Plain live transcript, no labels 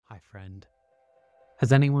friend.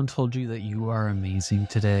 Has anyone told you that you are amazing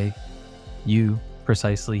today? You,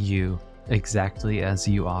 precisely you, exactly as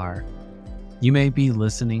you are. You may be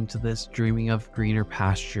listening to this dreaming of greener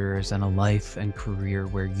pastures and a life and career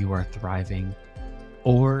where you are thriving.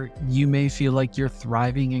 Or you may feel like you're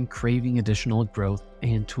thriving and craving additional growth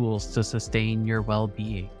and tools to sustain your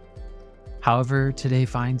well-being. However today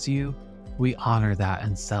finds you, we honor that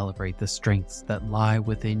and celebrate the strengths that lie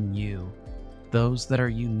within you, those that are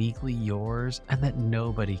uniquely yours and that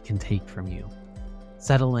nobody can take from you.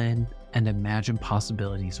 Settle in and imagine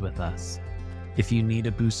possibilities with us. If you need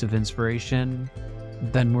a boost of inspiration,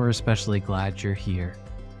 then we're especially glad you're here.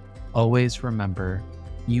 Always remember,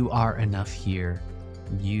 you are enough here.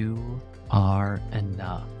 You are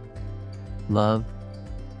enough. Love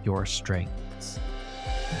your strengths.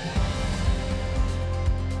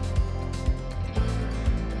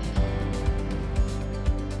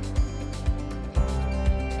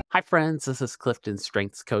 Hi, friends. This is Clifton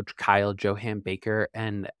Strengths Coach Kyle Johan Baker,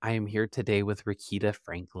 and I am here today with Rikketta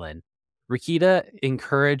Franklin. Rikketta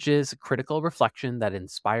encourages critical reflection that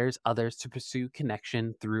inspires others to pursue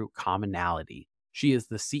connection through commonality. She is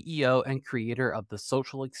the CEO and creator of the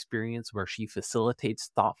social experience where she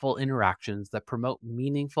facilitates thoughtful interactions that promote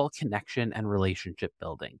meaningful connection and relationship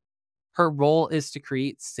building. Her role is to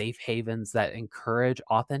create safe havens that encourage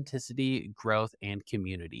authenticity, growth, and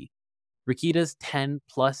community. Rikita's 10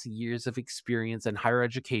 plus years of experience in higher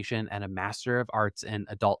education and a Master of Arts in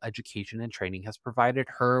Adult Education and Training has provided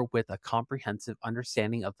her with a comprehensive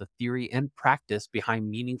understanding of the theory and practice behind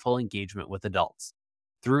meaningful engagement with adults.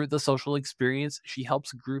 Through the social experience, she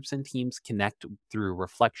helps groups and teams connect through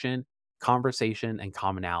reflection, conversation, and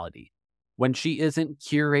commonality. When she isn't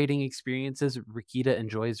curating experiences, Rikketta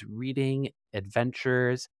enjoys reading,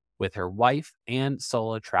 adventures with her wife, and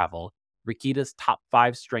solo travel. Rikita's top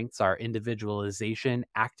 5 strengths are individualization,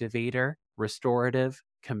 activator, restorative,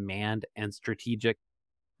 command, and strategic.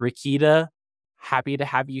 Rikketta, happy to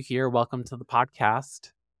have you here. Welcome to the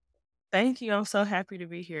podcast. Thank you. I'm so happy to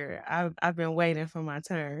be here. I've been waiting for my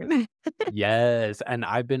turn. Yes, and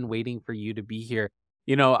I've been waiting for you to be here.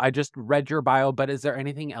 I just read your bio, but is there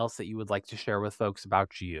anything else that you would like to share with folks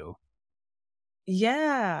about you?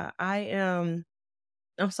 Yeah, I'm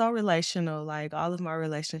so relational. Like all of my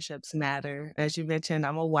relationships matter. As you mentioned,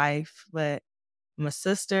 I'm a wife, but I'm a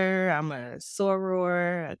sister, I'm a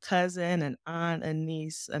soror, a cousin, an aunt, a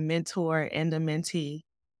niece, a mentor, and a mentee.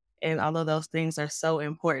 And all of those things are so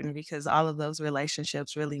important because all of those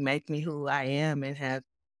relationships really make me who I am and have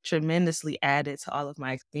tremendously added to all of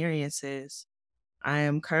my experiences.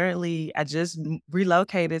 I just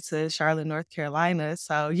relocated to Charlotte, North Carolina.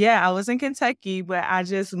 So, yeah, I was in Kentucky, but I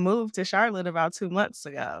just moved to Charlotte about 2 months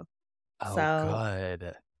ago. Oh, So,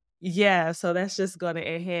 good. yeah, so that's just gonna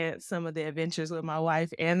enhance some of the adventures with my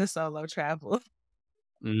wife and the solo travel.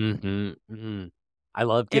 Mhm, mhm. I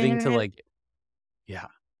love getting to, And yeah.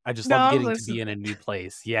 I just no, love I'm getting to be listening. in a new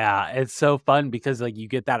place. Yeah, it's so fun because, you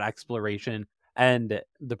get that exploration, and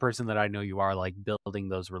the person that I know you are, building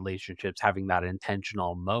those relationships, having that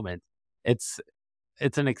intentional moment. It's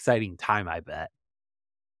it's an exciting time, I bet.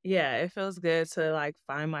 Yeah, it feels good to, like,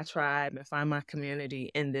 find my tribe and find my community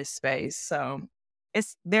in this space. So,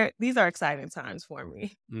 these are exciting times for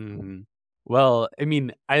me. Mhm. Well, I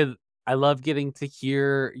mean, I love getting to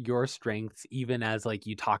hear your strengths even as,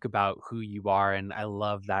 you talk about who you are, and I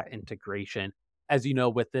love that integration. As you know,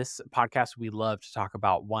 with this podcast, we love to talk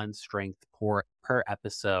about one strength per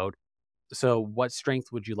episode. So, what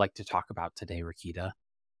strength would you like to talk about today, Rikketta?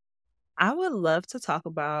 I would love to talk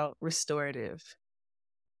about restorative.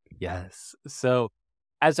 Yes. So,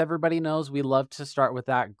 as everybody knows, we love to start with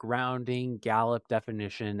that grounding Gallup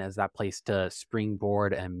definition as that place to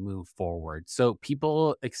springboard and move forward. So,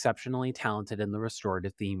 people exceptionally talented in the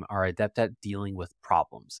restorative theme are adept at dealing with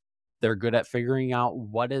problems. They're good at figuring out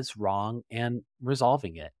what is wrong and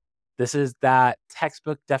resolving it. This is that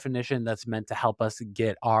textbook definition that's meant to help us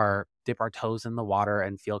dip our toes in the water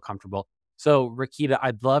and feel comfortable. So, Rikketta,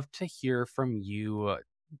 I'd love to hear from you.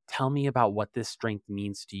 Tell me about what this strength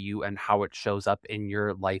means to you and how it shows up in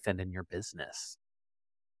your life and in your business.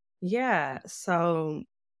 Yeah, so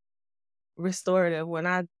restorative, when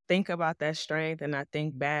I think about that strength and I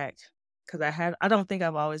think back, because I don't think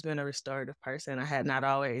I've always been a restorative person. I had not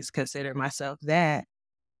always considered myself that.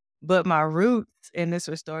 But my roots in this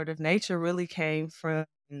restorative nature really came from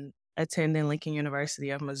attending Lincoln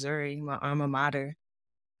University of Missouri, my alma mater.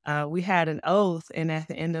 We had an oath, and at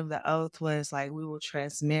the end of the oath was like, we will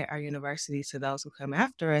transmit our university to those who come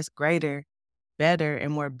after us greater, better,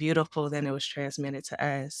 and more beautiful than it was transmitted to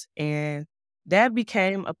us. And that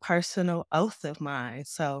became a personal oath of mine.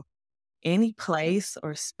 So any place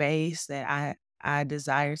or space that I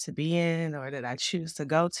desire to be in or that I choose to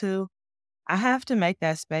go to, I have to make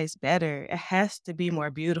that space better. It has to be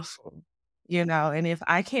more beautiful, and if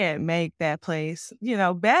I can't make that place,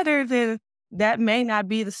 better, then that may not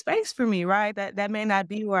be the space for me, right? That may not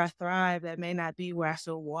be where I thrive. That may not be where I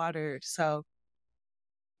feel watered. So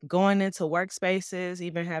going into workspaces,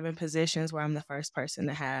 even having positions where I'm the first person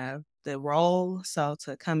to have the role. So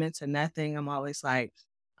to come into nothing, I'm always like,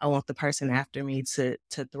 I want the person after me to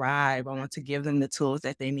thrive. I want to give them the tools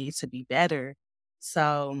that they need to be better.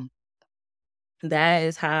 So that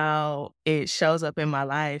is how it shows up in my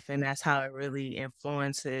life, and that's how it really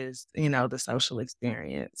influences, the social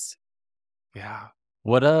experience. Yeah.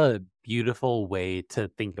 What a beautiful way to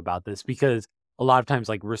think about this because a lot of times,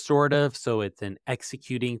 like restorative, so it's an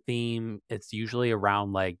executing theme. It's usually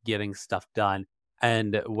around like getting stuff done.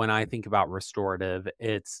 And when I think about restorative,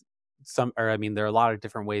 it's I mean, there are a lot of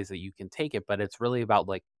different ways that you can take it, but it's really about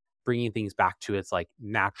like bringing things back to its like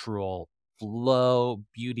natural flow,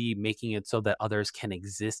 beauty, making it so that others can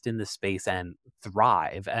exist in the space and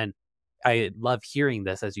thrive. And I love hearing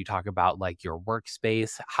this as you talk about like your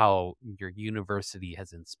workspace, how your university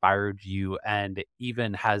has inspired you and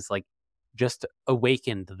even has like just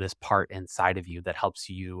awakened this part inside of you that helps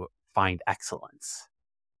you find excellence.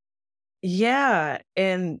 Yeah,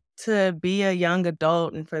 and to be a young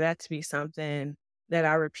adult and for that to be something that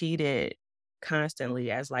I repeated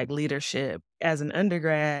constantly as, like, leadership as an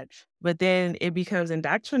undergrad, but then it becomes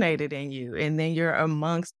indoctrinated in you, and then you're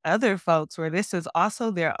amongst other folks where this is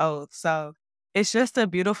also their oath, so it's just a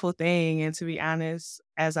beautiful thing, and to be honest,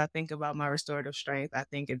 as I think about my restorative strength, I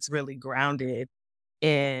think it's really grounded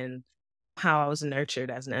in how I was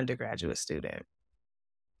nurtured as an undergraduate student.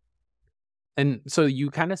 And so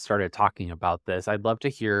you kind of started talking about this. I'd love to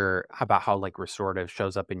hear about how like restorative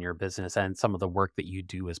shows up in your business and some of the work that you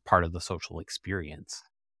do as part of the social experience.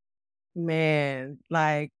 Man,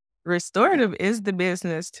 like, restorative is the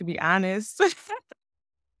business, to be honest.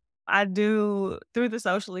 I do through the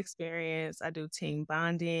social experience, I do team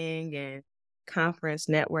bonding and conference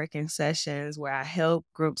networking sessions where I help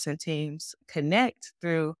groups and teams connect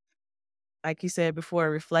through, like you said before,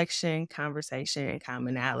 reflection, conversation, and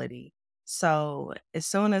commonality. So as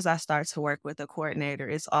soon as I start to work with a coordinator,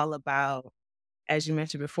 it's all about, as you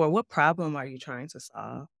mentioned before, what problem are you trying to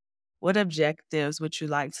solve? What objectives would you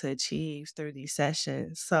like to achieve through these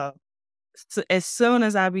sessions? So as soon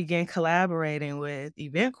as I begin collaborating with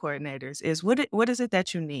event coordinators is what is it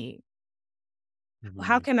that you need?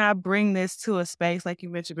 How Mhm. can I bring this to a space like you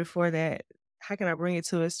mentioned before that how can I bring it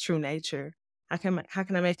to its true nature? How can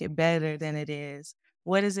I make it better than it is?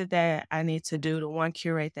 What is it that I need to do to one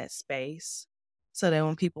curate that space so that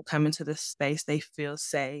when people come into the space they feel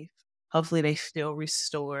safe. Hopefully they feel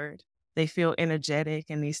restored. They feel energetic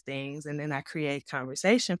in these things and then I create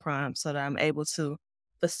conversation prompts so that I'm able to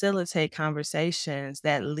facilitate conversations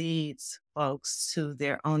that leads folks to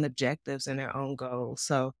their own objectives and their own goals.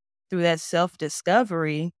 So through that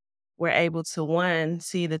self-discovery, we're able to, one,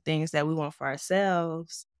 see the things that we want for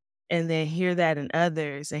ourselves, and then hear that in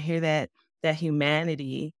others and hear that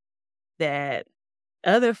humanity that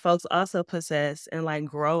other folks also possess and, like,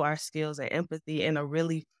 grow our skills and empathy in a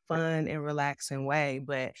really fun and relaxing way,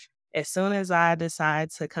 but as soon as I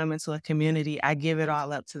decide to come into a community, I give it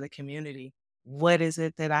all up to the community. What is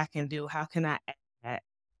it that I can do? How can I add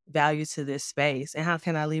value to this space, and how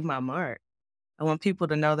can I leave my mark? I want people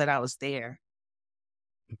to know that I was there.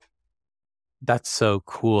 That's so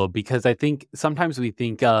cool because I think sometimes we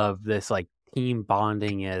think of this like team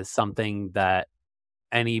bonding as something that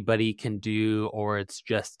anybody can do or it's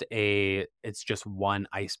just one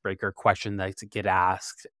icebreaker question that get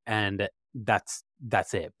asked and that's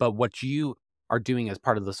it. But what you are doing as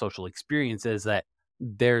part of the social experience is that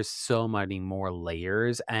there's so many more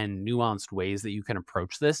layers and nuanced ways that you can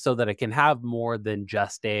approach this so that it can have more than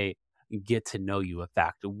just a get to know you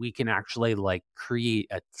effect. We can actually like create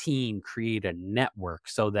a team, create a network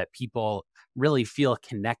so that people really feel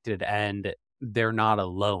connected and they're not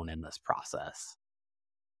alone in this process.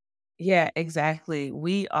 Yeah, exactly.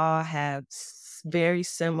 We all have very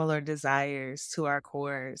similar desires to our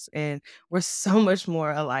cores, and we're so much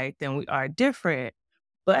more alike than we are different.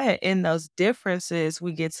 But in those differences,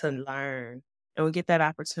 we get to learn and we get that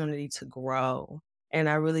opportunity to grow. And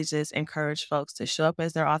I really just encourage folks to show up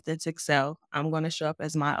as their authentic self. I'm going to show up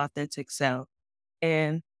as my authentic self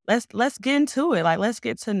and let's get into it. Like, let's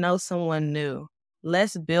get to know someone new.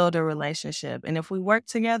 Let's build a relationship. And if we work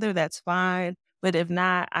together, that's fine. But if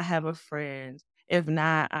not, I have a friend. If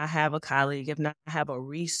not, I have a colleague. If not, I have a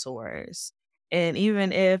resource. And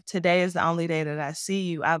even if today is the only day that I see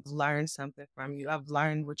you, I've learned something from you. I've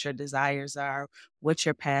learned what your desires are, what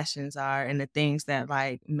your passions are, and the things that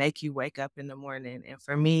like make you wake up in the morning. And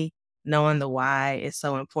for me, knowing the why is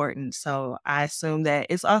so important. So I assume that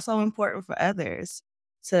it's also important for others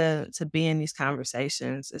to be in these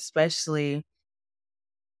conversations, especially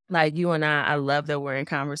like you and I love that we're in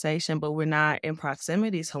conversation, but we're not in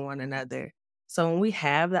proximity to one another. So when we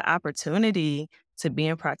have the opportunity to be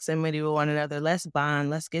in proximity with one another, let's bond,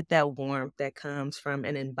 let's get that warmth that comes from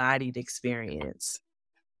an embodied experience.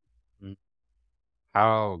 Mm,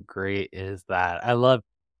 how great is that? I love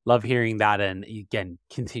hearing that and again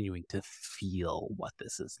continuing to feel what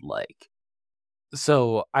this is like.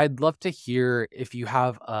 So, I'd love to hear if you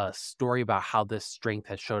have a story about how this strength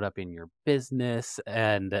has showed up in your business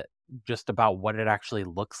and just about what it actually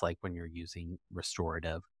looks like when you're using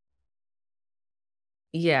restorative.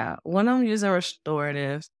 Yeah, when I'm using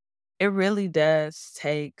restorative, it really does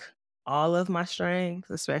take all of my strengths,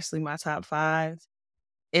 especially my top five.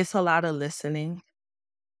 It's a lot of listening.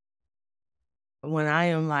 When I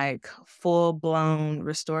am like full blown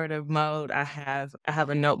restorative mode, I have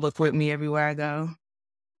a notebook with me everywhere I go.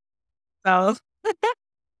 So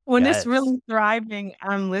when it's Yes. really thriving,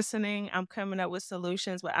 I'm listening, I'm coming up with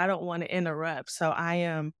solutions, but I don't wanna interrupt. So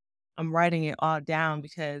I'm writing it all down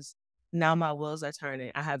because now my wheels are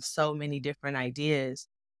turning. I have so many different ideas.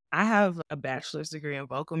 I have a bachelor's degree in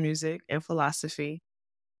vocal music and philosophy,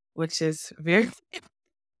 which is very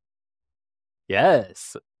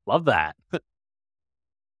Yes. Love that.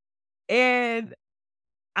 and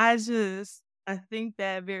I think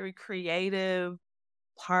that very creative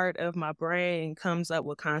part of my brain comes up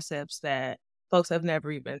with concepts that folks have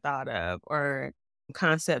never even thought of or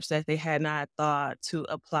concepts that they had not thought to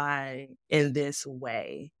apply in this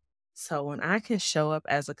way. So when I can show up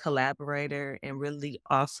as a collaborator and really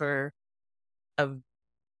offer a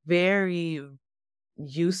very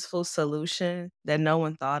useful solution that no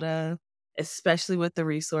one thought of, especially with the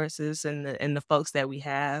resources and the folks that we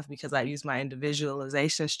have, because I use my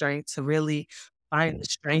individualization strength to really find the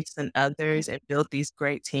strengths in others and build these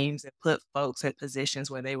great teams and put folks in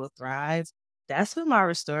positions where they will thrive. That's when my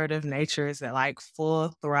restorative nature is at like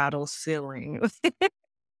full throttle ceiling.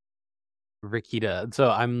 Rikketta. So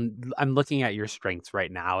I'm looking at your strengths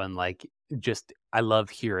right now and like just I love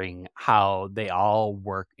hearing how they all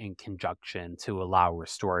work in conjunction to allow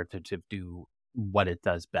restorative to do what it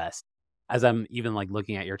does best. As I'm even like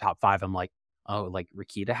looking at your top 5, I'm like, oh, like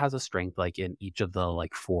Rikketta has a strength like in each of the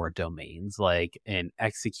like 4 domains, like in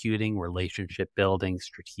executing, relationship building,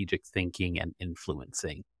 strategic thinking, and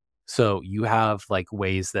influencing. So you have like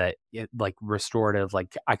ways that like restorative,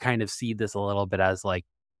 like I kind of see this a little bit as like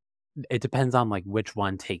it depends on, like, which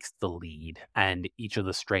one takes the lead, and each of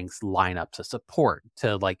the strengths line up to support,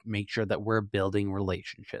 to, like, make sure that we're building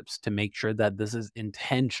relationships, to make sure that this is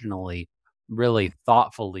intentionally, really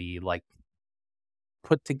thoughtfully, like,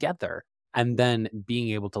 put together, and then being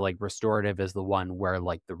able to, like restorative is the one where,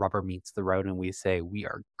 like, the rubber meets the road, and we say, "We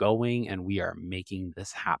are going, and we are making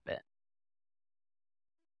this happen."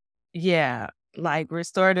 Yeah, like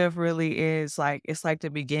restorative really is like it's like the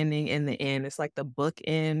beginning and the end. It's like the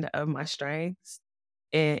bookend of my strengths.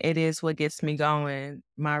 And it is what gets me going.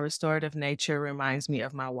 My restorative nature reminds me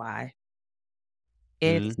of my why.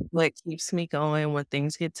 It's Mhm, what keeps me going when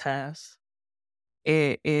things get tough.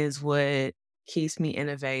 It is what keeps me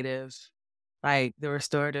innovative. Like the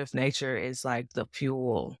restorative nature is like the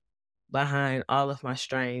fuel behind all of my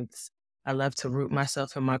strengths. I love to root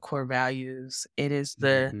myself in my core values. It is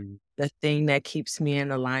mhm. the thing that keeps me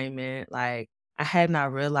in alignment. Like I had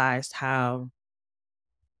not realized how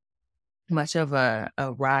much of a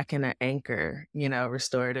rock and an anchor,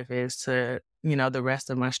 restorative is to, the rest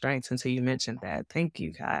of my strengths until you mentioned that. Thank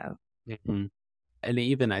you, Kyle. Mhm. And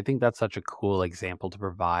even I think that's such a cool example to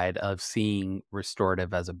provide of seeing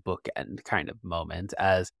restorative as a bookend kind of moment,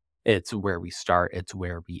 as it's where we start, it's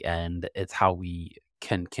where we end, it's how we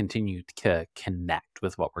can continue to connect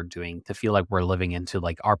with what we're doing, to feel like we're living into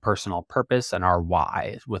like our personal purpose and our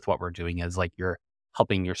why with what we're doing is like you're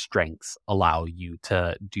helping your strengths allow you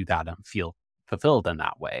to do that and feel fulfilled in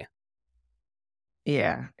that way.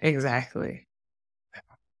 Yeah, exactly.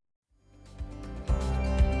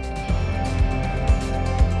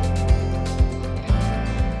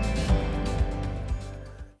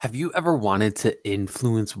 Have you ever wanted to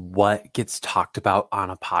influence what gets talked about on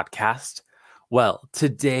a podcast? Well,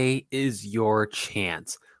 today is your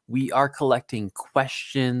chance. We are collecting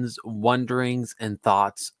questions, wonderings, and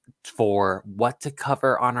thoughts for what to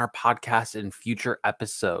cover on our podcast in future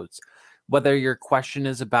episodes. Whether your question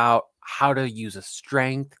is about how to use a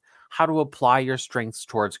strength, how to apply your strengths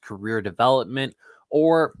towards career development,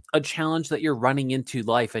 or a challenge that you're running into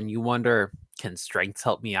life and you wonder, can strengths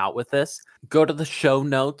help me out with this? Go to the show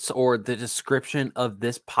notes or the description of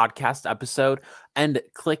this podcast episode and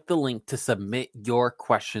click the link to submit your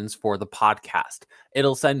questions for the podcast.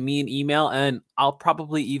 It'll send me an email and I'll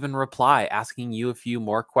probably even reply asking you a few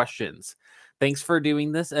more questions. Thanks for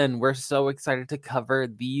doing this, and we're so excited to cover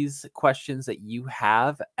these questions that you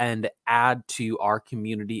have and add to our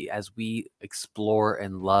community as we explore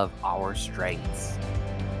and love our strengths.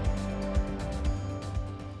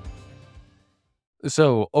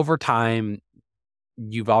 So, over time,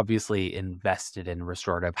 you've obviously invested in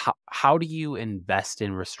restorative. How do you invest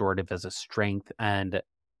in restorative as a strength, and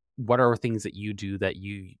what are things that you do that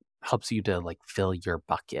you helps you to like fill your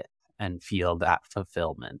bucket and feel that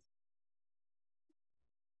fulfillment?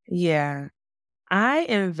 Yeah. I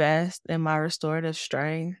invest in my restorative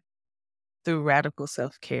strength through radical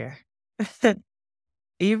self-care.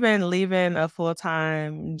 Even leaving a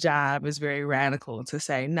full-time job is very radical to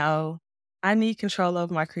say, "No, I need control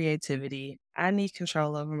over my creativity. I need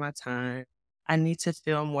control over my time. I need to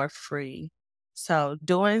feel more free." So,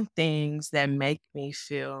 doing things that make me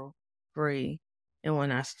feel free, and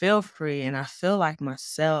when I feel free and I feel like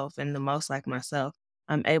myself and the most like myself,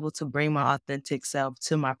 I'm able to bring my authentic self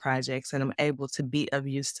to my projects, and I'm able to be of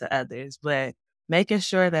use to others, but making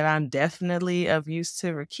sure that I'm definitely of use to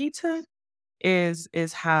Rikketta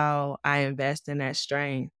is how I invest in that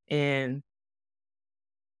strength. And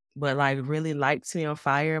what like really lights me on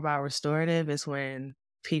fire about restorative is when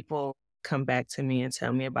people come back to me and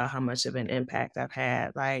tell me about how much of an impact I've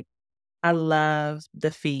had. Like I love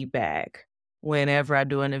the feedback. Whenever I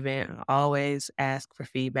do an event, I always ask for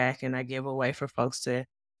feedback and I give a way for folks to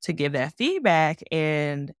give that feedback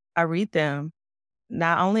and I read them.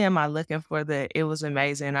 Not only am I looking for the it was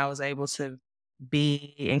amazing, I was able to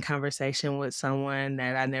be in conversation with someone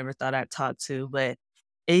that I never thought I'd talk to, but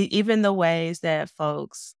even the ways that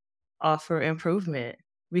folks offer improvement,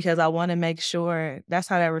 because I wanna make sure that's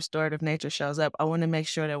how that restorative nature shows up. I wanna make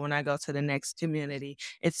sure that when I go to the next community,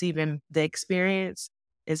 it's even the experience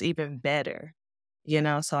is even better, you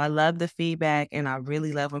know? So I love the feedback, and I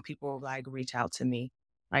really love when people, like, reach out to me.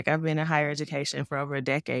 Like, I've been in higher education for over a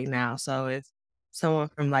decade now, so it's someone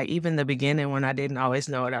from, like, even the beginning when I didn't always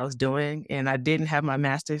know what I was doing, and I didn't have my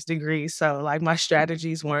master's degree, so, like, my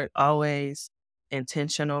strategies weren't always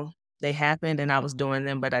intentional. They happened and I was doing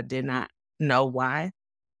them, but I did not know why.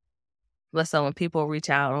 But so when people reach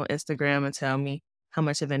out on Instagram and tell me how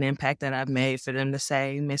much of an impact that I've made for them to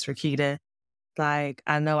say, "Miss Rikketta, like,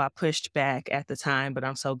 I know I pushed back at the time, but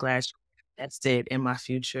I'm so glad that's it in my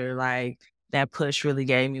future." Like, that push really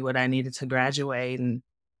gave me what I needed to graduate, and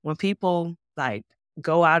when people, like,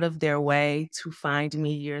 go out of their way to find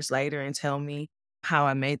me years later and tell me how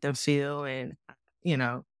I made them feel and,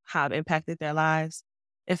 how it impacted their lives,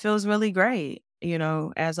 it feels really great,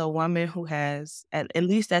 as a woman who has at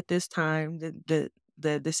least at this time, the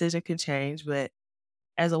decision can change, but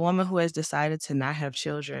as a woman who has decided to not have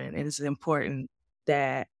children, it is important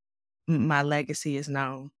that my legacy is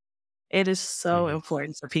known. It is so Mhm.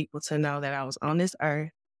 important for people to know that I was on this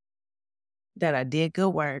earth, that I did good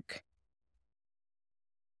work,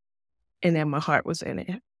 and that my heart was in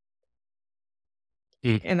it.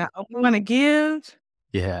 Mm. And I only wanna give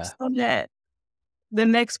Yeah. so that the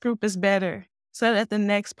next group is better, so that the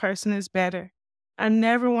next person is better. I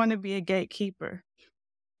never wanna be a gatekeeper.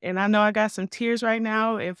 And I know I got some tears right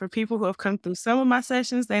now, and for people who have come through some of my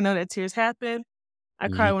sessions, they know that tears happen. I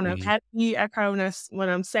cry when I'm Mhm. happy, I cry when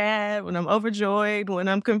I'm sad, when I'm overjoyed, when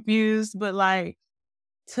I'm confused, but, like,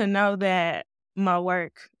 to know that my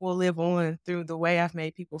work will live on through the way I've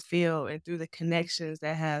made people feel and through the connections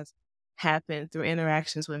that has happened through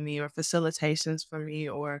interactions with me or facilitations for me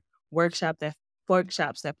or workshops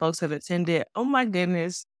that folks have attended. Oh my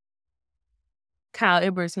goodness, Kyle,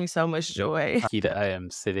 it brings me so much joy. Kita, I am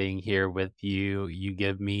sitting here with you. You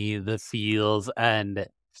give me the feels, and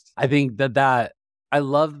I think that I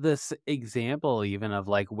love this example even of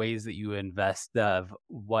like ways that you invest of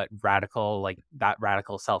what radical like that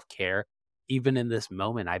radical self-care. Even in this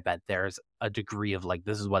moment, I bet there's a degree of like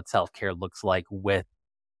this is what self-care looks like with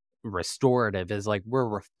restorative is like we're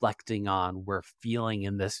reflecting on, we're feeling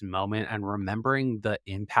in this moment and remembering the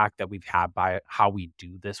impact that we've had by how we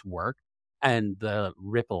do this work and the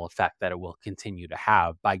ripple effect that it will continue to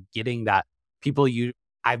have by getting that people you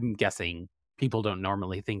I'm guessing people don't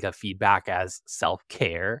normally think of feedback as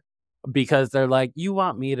self-care because they're like you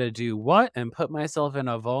want me to do what and put myself in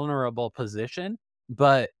a vulnerable position,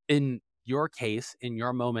 but in your case in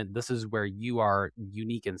your moment this is where you are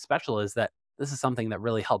unique and special is that this is something that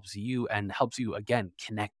really helps you and helps you again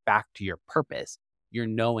connect back to your purpose. You're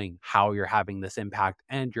knowing how you're having this impact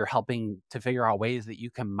and you're helping to figure out ways that you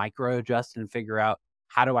can micro adjust and figure out,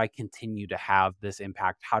 how do I continue to have this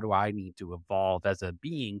impact? How do I need to evolve as a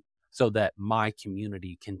being so that my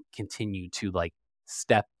community can continue to like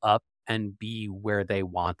step up and be where they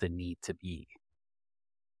want and need to be?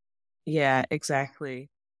 Yeah, exactly.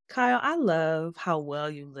 Kyle, I love how well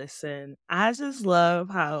you listen. I just love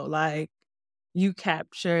how, like, you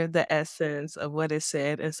capture the essence of what is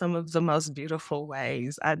said in some of the most beautiful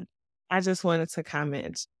ways. I just wanted to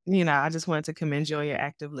comment, I just wanted to commend you on your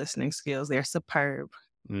active listening skills. They're superb.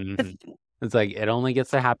 Mhm. It's like, it only gets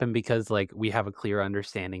to happen because, like, we have a clear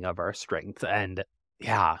understanding of our strengths, and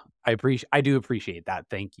yeah, I do appreciate that,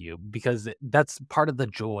 thank you, because that's part of the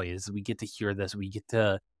joy is we get to hear this, we get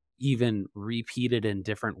to even repeat it in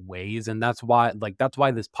different ways, and that's why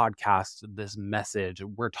this podcast, this message,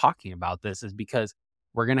 we're talking about this is because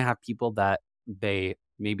we're gonna have people that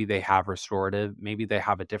maybe they have restorative, maybe they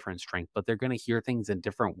have a different strength, but they're gonna hear things in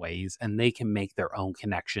different ways, and they can make their own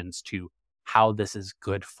connections to how this is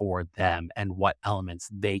good for them and what elements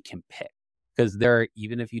they can pick. Because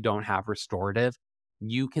even if you don't have restorative,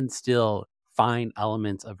 you can still find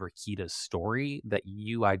elements of Rikita's story that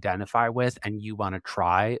you identify with and you want to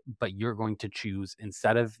try, but you're going to choose,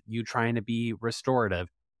 instead of you trying to be restorative,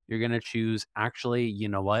 you're going to choose, actually, you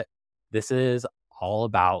know what? This is all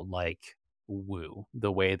about like woo,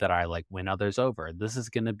 the way that I like win others over. This is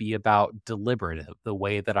going to be about deliberative, the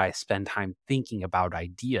way that I spend time thinking about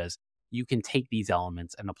ideas. You can take these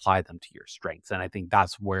elements and apply them to your strengths. And I think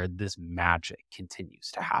that's where this magic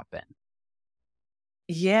continues to happen.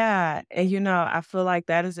 Yeah, and, I feel like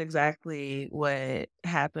that is exactly what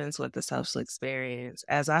happens with the social experience.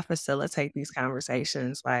 As I facilitate these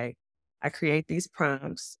conversations, like, I create these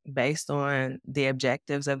prompts based on the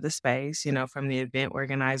objectives of the space, from the event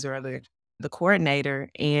organizer or the coordinator,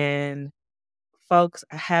 and folks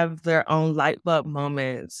have their own light bulb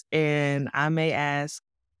moments, and I may ask,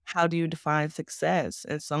 "How do you define success?"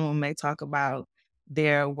 And someone may talk about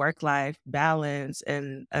their work-life balance,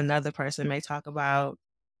 and another person may talk about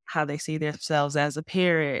how they see themselves as a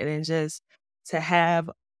parent, and just to have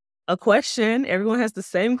a question, everyone has the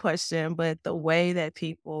same question, but the way that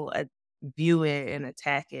people, view it and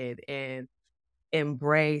attack it and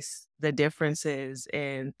embrace the differences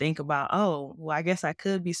and think about, "Oh, well, I guess I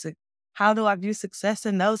could be how do I view success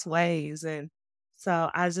in those ways?" And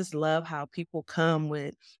so I just love how people come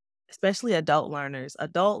with, especially adult learners.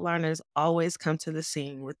 Adult learners always come to the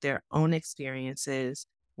scene with their own experiences,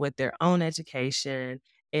 with their own education,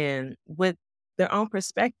 and with their own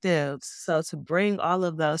perspectives. So to bring all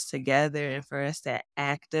of those together and for us to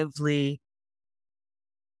actively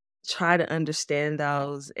try to understand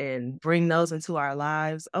those and bring those into our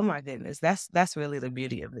lives, oh my goodness, that's really the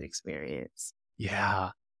beauty of the experience.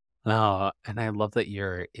 Yeah. No, and I love that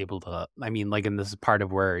you're able to, I mean, like, and this is part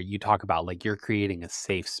of where you talk about, like, you're creating a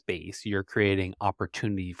safe space. You're creating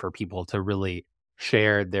opportunity for people to really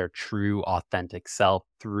share their true, authentic self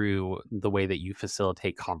through the way that you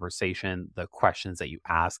facilitate conversation, the questions that you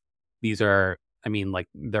ask. These are, I mean, like,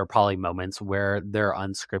 there are probably moments where they're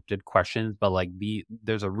unscripted questions, but like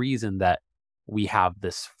there's a reason that we have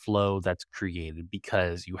this flow that's created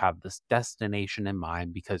because you have this destination in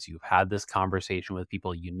mind, because you've had this conversation with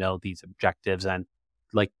people, you know, these objectives, and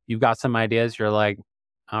like you've got some ideas. You're like,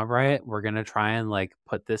 all right, we're going to try and like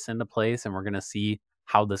put this into place and we're going to see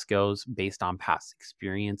how this goes based on past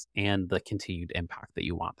experience and the continued impact that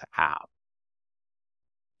you want to have.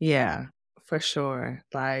 Yeah, for sure.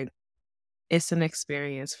 Like, it's an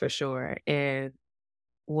experience for sure. And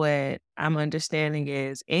what I'm understanding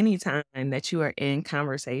is anytime that you are in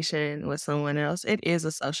conversation with someone else, it is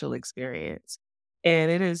a social experience.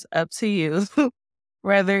 And it is up to you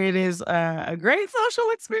whether it is a great social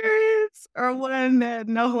experience or one that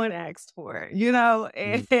no one asked for,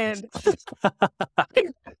 Mm. And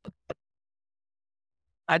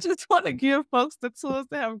I just want to give folks the tools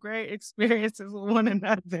to have great experiences with one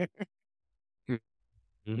another.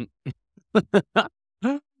 Mhm.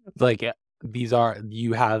 Like,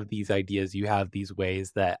 you have these ideas, you have these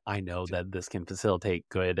ways that I know that this can facilitate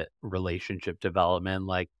good relationship development,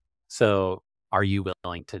 like, so are you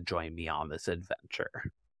willing to join me on this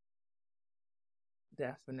adventure?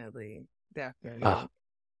 Definitely, Ah, definitely.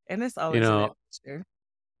 And it's you always an know adventure.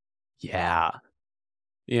 yeah.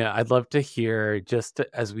 Yeah, I'd love to hear, just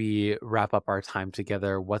as we wrap up our time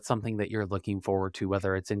together, what's something that you're looking forward to,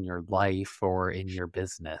 whether it's in your life or in your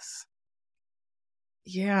business?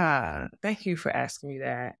 Yeah, thank you for asking me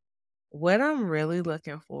that. What I'm really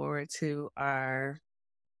looking forward to are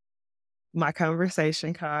my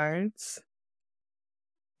conversation cards.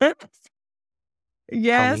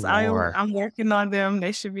 Tell me Yes, more. I'm working on them.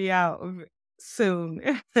 They should be out soon.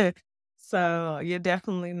 So, you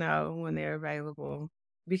definitely know when they're available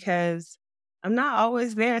because I'm not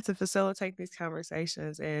always there to facilitate these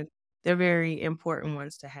conversations, and they're very important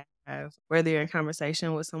ones to have. Whether you're in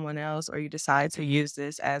conversation with someone else or you decide to use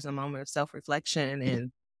this as a moment of self-reflection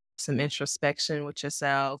and some introspection with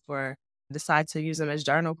yourself or decide to use them as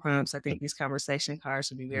journal prompts, I think these conversation cards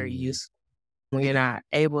would be very Mm, useful when you're not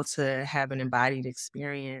able to have an embodied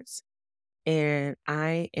experience. And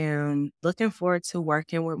I am looking forward to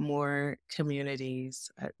working with more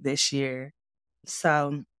communities this year.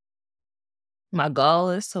 So, my goal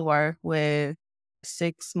is to work with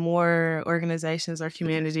 6 more organizations or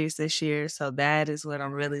communities this year. So, that is what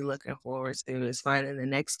I'm really looking forward to is finding the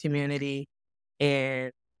next community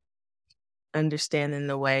and understanding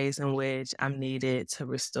the ways in which I'm needed to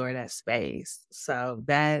restore that space. So,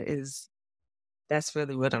 that's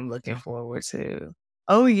really what I'm looking forward to.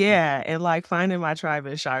 Oh, yeah, and, like, finding my tribe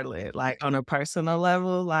in Charlotte, like, on a personal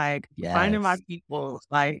level, like, finding my yes. people,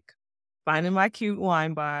 like, finding my cute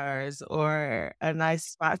wine bars or a nice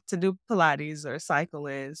spot to do Pilates or cycle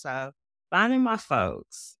in, so finding my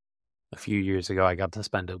folks. A few years ago, I got to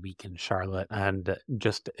spend a week in Charlotte, and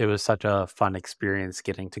just it was such a fun experience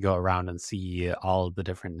getting to go around and see all of the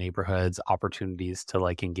different neighborhoods, opportunities to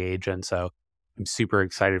like engage. And so I'm super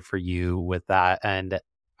excited for you with that. And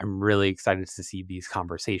I'm really excited to see these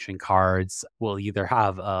conversation cards. We'll either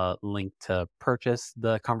have a link to purchase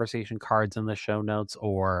the conversation cards in the show notes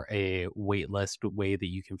or a wait list way that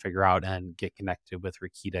you can figure out and get connected with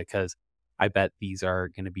Rakita because I bet these are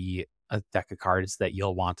going to be a deck of cards that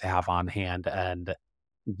you'll want to have on hand, and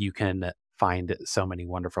you can find so many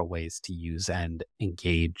wonderful ways to use and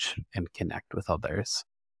engage and connect with others.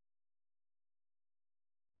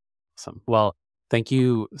 Awesome. Well, thank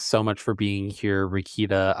you so much for being here,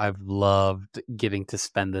 Rikita. I've loved getting to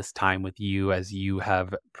spend this time with you as you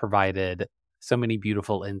have provided so many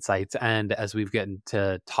beautiful insights. And as we've gotten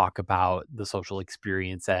to talk about the social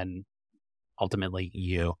experience and ultimately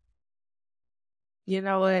you. You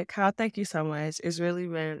know what, Kyle, thank you so much. It's really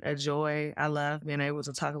been a joy. I love being able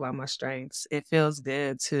to talk about my strengths. It feels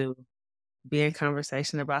good to be in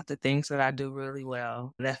conversation about the things that I do really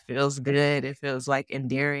well. That feels good. It feels, like,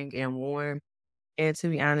 endearing and warm. And to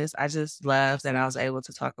be honest, I just love that I was able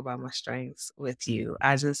to talk about my strengths with you.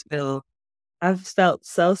 I've felt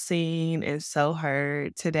so seen and so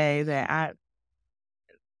heard today that I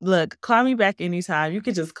look, call me back anytime. You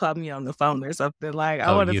could just call me on the phone or something. Like,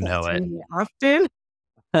 I Oh, wanna you talk know to it. you more often.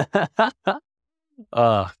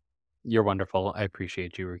 uh, you're wonderful. I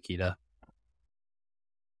appreciate you, Rikita.